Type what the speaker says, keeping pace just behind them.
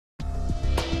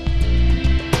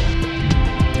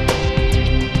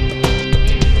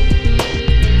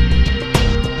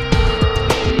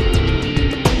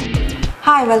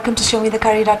welcome to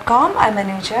ShowMeTheCurry.com. I'm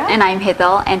Anuja. And I'm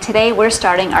Hital, and today we're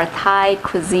starting our Thai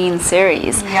cuisine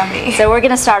series. Yummy. So we're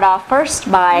going to start off first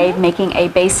by making a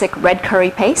basic red curry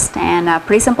paste, and a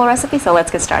pretty simple recipe, so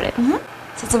let's get started.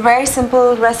 So it's a very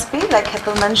simple recipe, like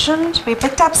Hital mentioned. We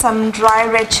picked up some dry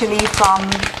red chili from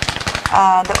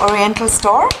the Oriental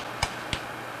store.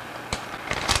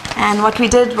 And what we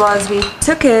did was we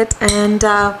took it and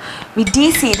we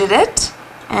de-seeded it.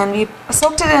 And we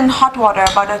soaked it in hot water,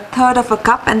 about 1/3 of a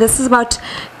cup, and this is about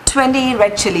 20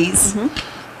 red chilies.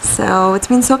 So it's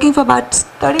been soaking for about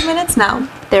 30 minutes now.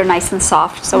 They're nice and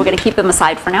soft, so we're going to keep them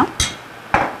aside for now.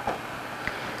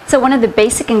 So one of the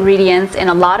basic ingredients in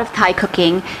a lot of Thai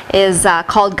cooking is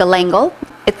called galangal.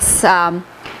 It's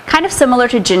kind of similar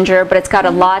to ginger, but it's got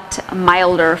a lot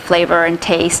milder flavor and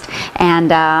taste, and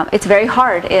it's very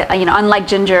hard. Unlike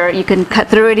ginger, you can cut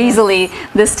through it easily.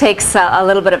 This takes a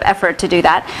little bit of effort to do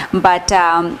that, but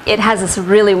it has this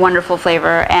really wonderful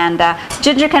flavor, and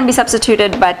ginger can be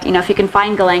substituted, but if you can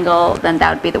find galangal, then that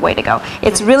would be the way to go.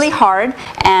 It's really hard,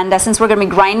 and since we're going to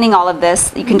be grinding all of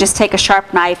this, you can just take a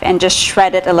sharp knife and just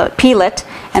shred it a little, peel it,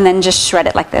 and then just shred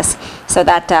it like this, so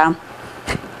that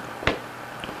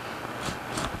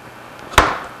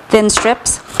thin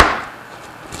strips.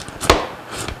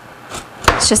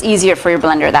 It's just easier for your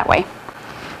blender that way.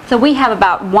 So we have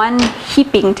about 1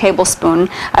 heaping tablespoon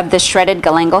of the shredded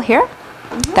galangal here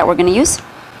that we're going to use.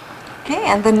 Okay,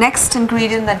 and the next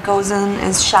ingredient that goes in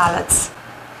is shallots.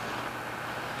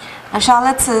 Now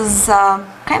shallots is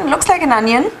kind of looks like an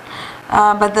onion,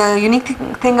 but the unique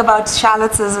thing about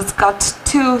shallots is it's got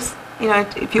two.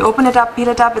 If you open it up, peel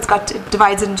it up, it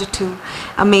divides it into 2.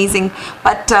 Amazing.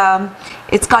 But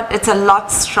it's a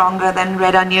lot stronger than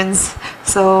red onions.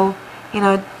 So,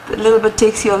 a little bit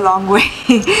takes you a long way.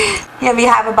 Here we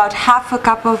have about 1/2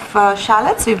 cup of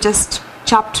shallots we've just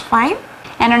chopped fine.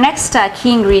 And our next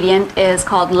key ingredient is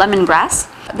called lemongrass.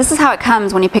 This is how it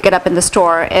comes when you pick it up in the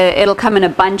store. It'll come in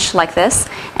a bunch like this,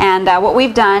 and what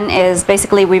we've done is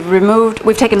basically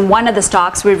we've taken one of the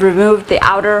stalks, we've removed the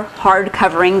outer hard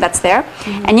covering that's there,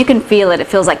 and you can feel it. It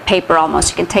feels like paper almost.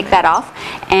 You can take that off,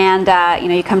 and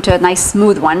you come to a nice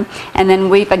smooth one, and then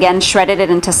we've again shredded it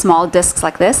into small discs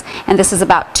like this, and this is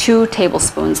about 2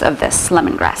 tablespoons of this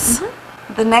lemongrass.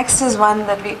 The next is one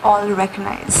that we all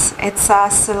recognize. It's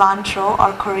cilantro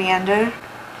or coriander.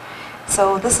 So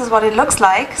this is what it looks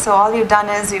like. So all you've done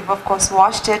is you've of course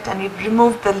washed it and you've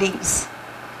removed the leaves.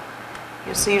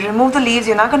 So you remove the leaves,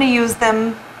 you're not going to use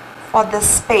them for this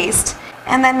paste,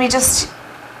 and then we're just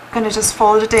going to just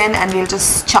fold it in and we'll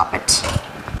just chop it.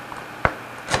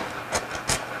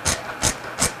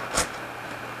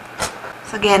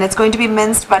 So again, it's going to be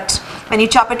minced, but when you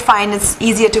chop it fine, it's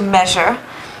easier to measure.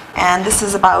 And this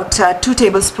is about 2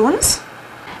 tablespoons.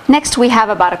 Next we have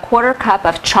about 1/4 cup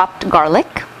of chopped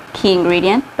garlic. Key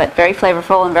ingredient, but very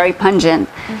flavorful and very pungent.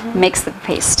 Makes the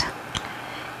paste.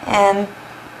 And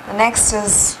the next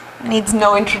needs no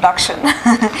introduction.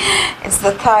 It's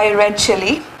the Thai red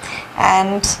chili,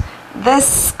 and this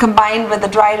combined with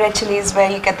the dry red chili is where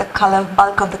you get the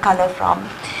bulk of the color from.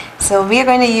 So we are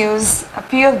going to use a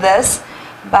few of this,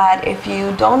 but if you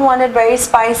don't want it very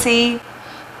spicy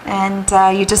and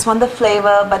you just want the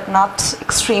flavor but not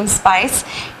extreme spice,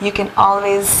 you can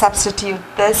always substitute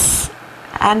this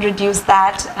and reduce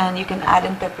that, and you can add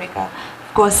in paprika.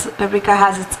 Of course, paprika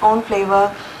has its own flavor,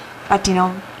 but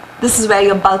this is where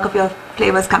your bulk of your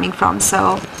flavor is coming from. So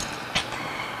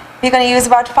we're going to use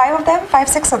about 5,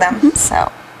 6 of them. So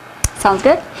sounds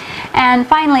good. And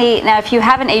finally, now if you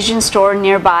have an Asian store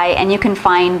nearby and you can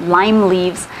find lime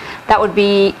leaves, that would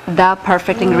be the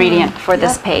perfect ingredient for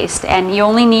this paste. And you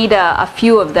only need a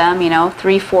few of them,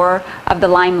 3, 4 of the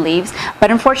lime leaves. But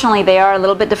unfortunately, they are a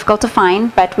little bit difficult to find,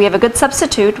 but we have a good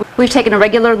substitute. We've taken a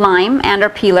regular lime and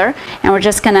our peeler, and we're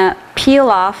just going to peel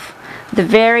off the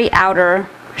very outer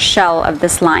shell of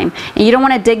this lime. And you don't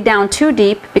want to dig down too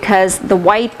deep because the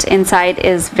white inside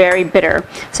is very bitter.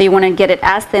 So you want to get it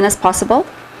as thin as possible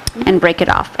and break it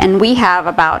off. And we have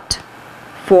about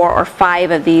 4 or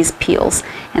 5 of these peels,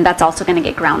 and that's also going to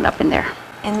get ground up in there.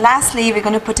 And lastly, we're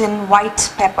going to put in white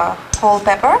pepper, whole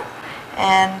pepper,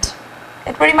 and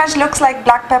it pretty much looks like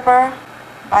black pepper,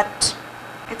 but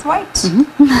it's white.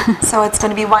 So it's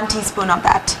going to be 1 teaspoon of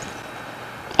that.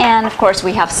 And of course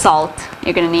we have salt.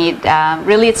 You're going to need,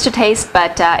 really it's to taste,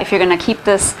 but if you're going to keep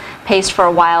this paste for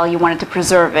a while, you want it to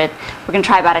preserve it. We're going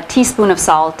to try about 1 teaspoon of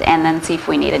salt and then see if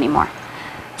we need any more.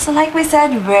 So like we said,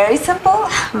 very simple.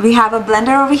 We have a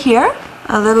blender over here,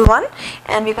 a little one,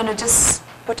 and we're going to just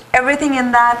put everything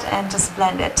in that and just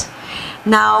blend it.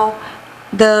 Now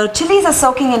the chilies are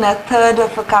soaking in 1/3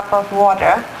 of a cup of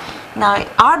water. Now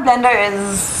our blender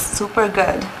is super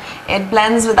good. it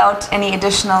blends without any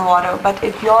additional water. But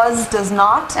if yours does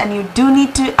not and you do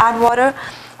need to add water,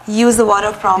 use the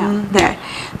water from there.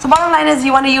 So bottom line is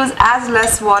you want to use as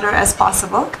less water as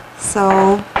possible.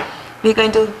 So we're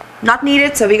going to not need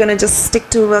it, so we're going to just stick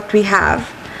to what we have.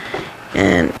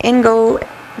 And in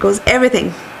goes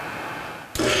everything.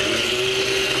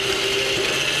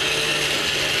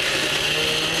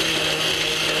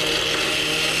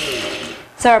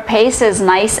 So our paste is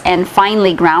nice and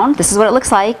finely ground. This is what it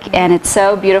looks like, and it's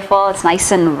so beautiful. It's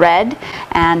nice and red.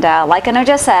 And like Anu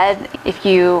just said, if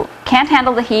you can't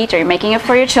handle the heat or you're making it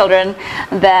for your children,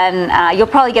 then you'll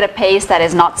probably get a paste that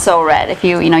is not so red. If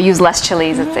you use less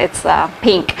chilies, it's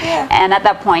pink. Yeah. And at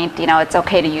that point, it's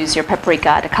okay to use your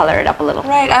paprika to color it up a little.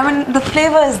 Right. I mean, the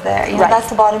flavor is there. Right.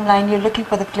 That's the bottom line. You're looking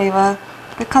for the flavor.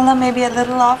 The color may be a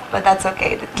little off, but that's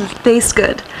okay. It'll taste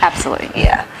good. Absolutely.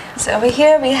 Yeah. So over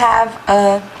here we have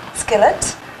a skillet,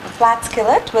 a flat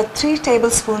skillet with 3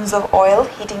 tablespoons of oil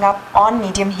heating up on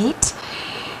medium heat.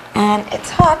 And it's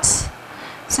hot.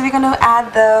 So we're going to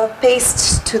add the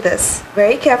paste to this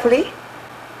very carefully.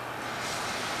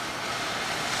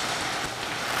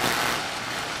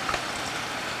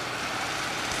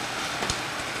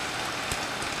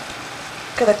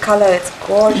 Look at the color, it's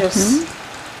gorgeous.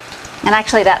 And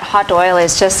actually that hot oil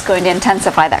is just going to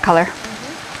intensify that color.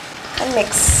 And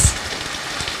mix.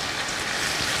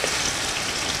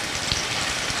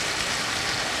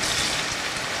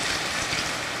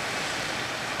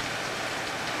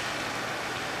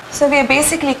 So we are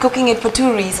basically cooking it for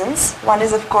 2 reasons. One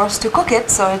is of course to cook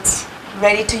it so it's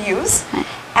ready to use.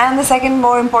 And the second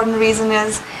more important reason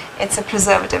is it's a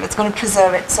preservative. It's going to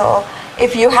preserve it. So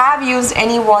if you have used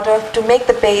any water to make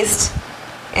the paste,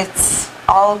 it's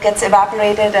all gets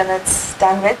evaporated and it's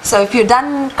done with. So if you're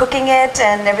done cooking it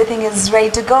and everything is ready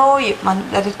to go, you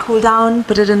let it cool down,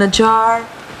 put it in a jar,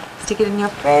 stick it in your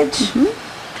fridge,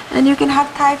 and you can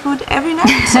have Thai food every night.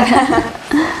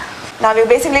 Now we're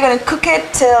basically going to cook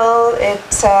it till it,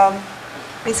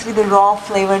 basically the raw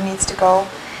flavor needs to go.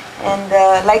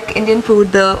 And like Indian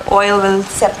food, the oil will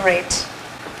separate.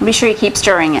 Be sure you keep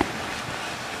stirring it.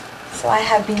 So I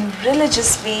have been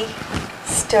religiously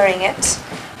stirring it.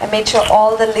 I made sure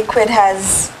all the liquid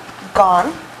has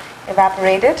gone,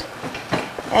 evaporated.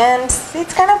 And see,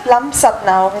 it's kind of lumps up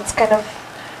now.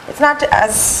 It's not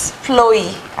as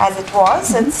flowy as it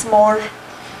was. It's more,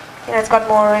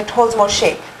 it holds more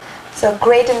shape. So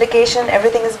great indication,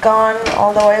 everything is gone,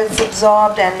 all the oil is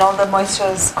absorbed and all the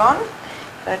moisture is gone.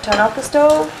 I'm going to turn off the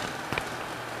stove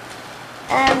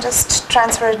and just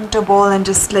transfer it into a bowl and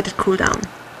just let it cool down.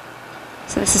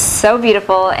 So this is so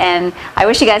beautiful, and I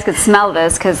wish you guys could smell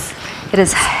this because it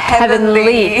is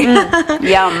heavenly.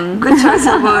 Yum. Good choice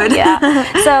of word. Yeah.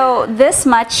 So this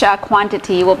much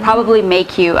quantity will probably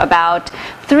make you about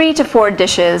 3 to 4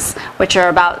 dishes, which are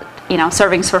about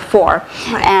servings for 4.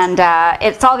 Right. And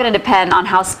it's all going to depend on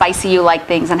how spicy you like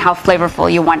things and how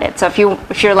flavorful you want it. So if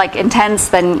you're like intense,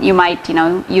 then you might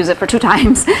use it for 2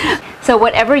 times. So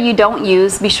whatever you don't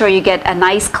use, be sure you get a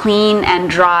nice clean and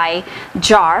dry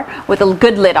jar with a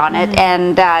good lid on it,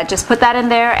 and just put that in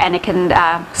there, and it can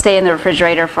stay in the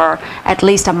refrigerator for at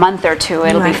least a month or 2.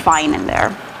 It'll be fine in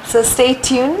there. So stay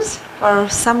tuned for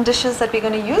some dishes that we're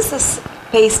going to use this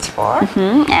paste for.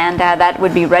 And that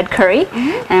would be red curry,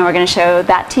 and we're going to show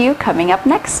that to you coming up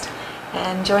next.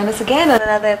 And join us again on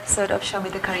another episode of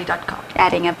ShowMeTheCurry.com.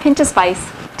 Adding a pinch of spice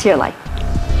to your life.